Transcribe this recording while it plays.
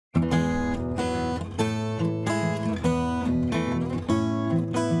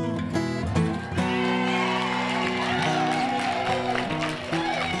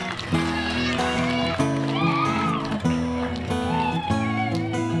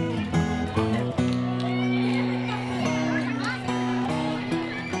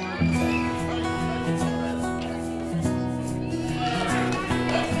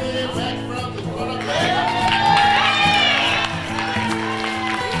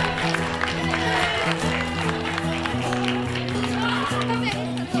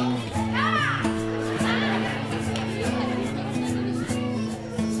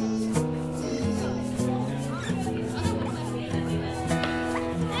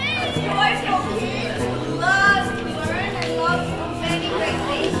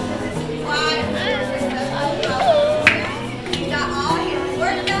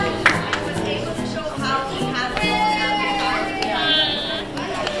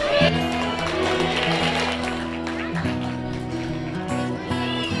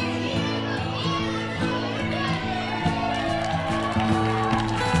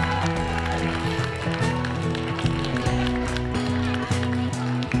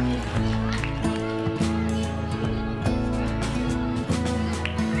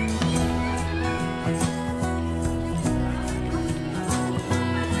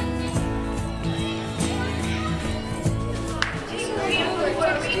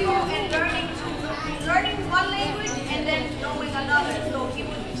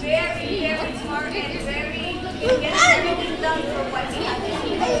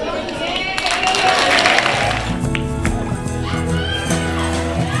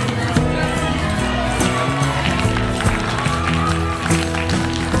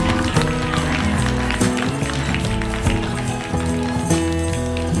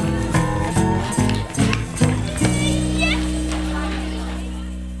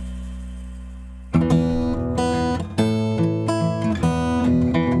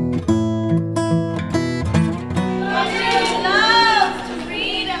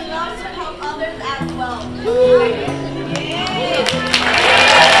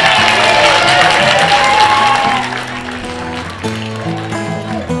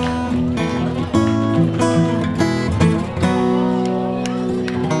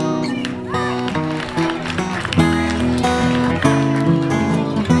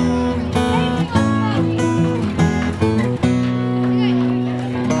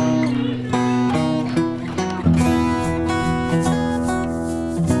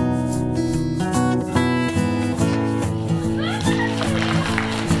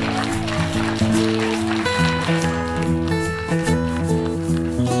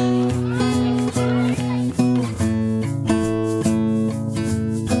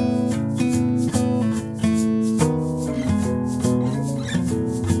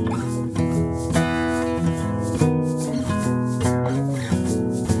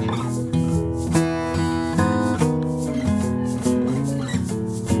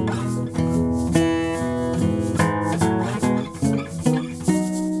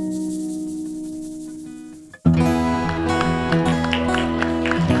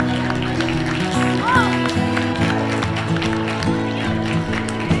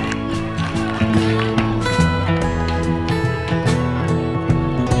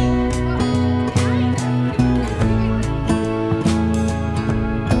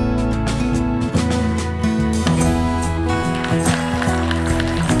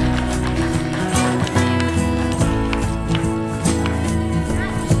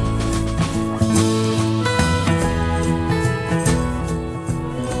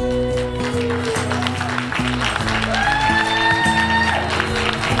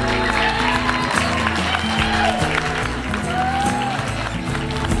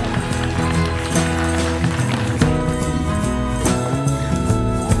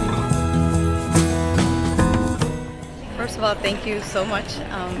Well, thank you so much.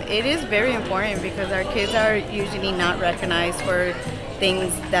 It is very important because our kids are usually not recognized for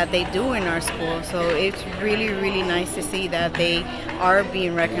things that they do in our school. So it's really, really nice to see that they are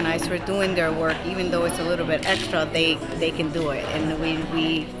being recognized for doing their work, even though it's a little bit extra, they can do it. And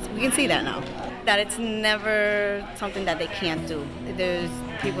we can see that now. That it's never something that they can't do. There's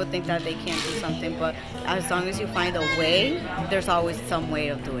people think that they can't do something, but as long as you find a way, there's always some way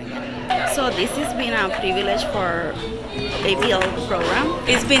of doing it. So this has been a privilege for ABL program.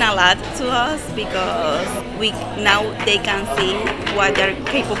 It's been a lot to us because now they can see what they're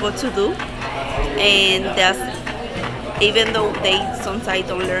capable to do, and that's, even though they sometimes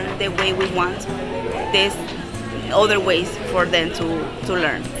don't learn the way we want, there's other ways for them to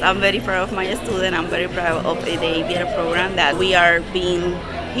learn. I'm very proud of my student. I'm very proud of the ABL program that we are being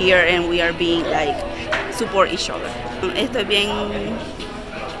here and we are being like support each other. Estoy bien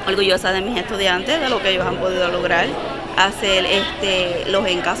orgullosa de mis estudiantes, de lo que ellos han podido lograr. Hacer los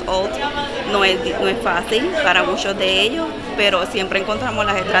MCAS-Alt no es fácil para muchos de ellos, pero siempre encontramos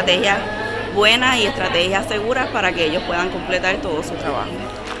las estrategias buenas y estrategias seguras para que ellos puedan completar todo su trabajo.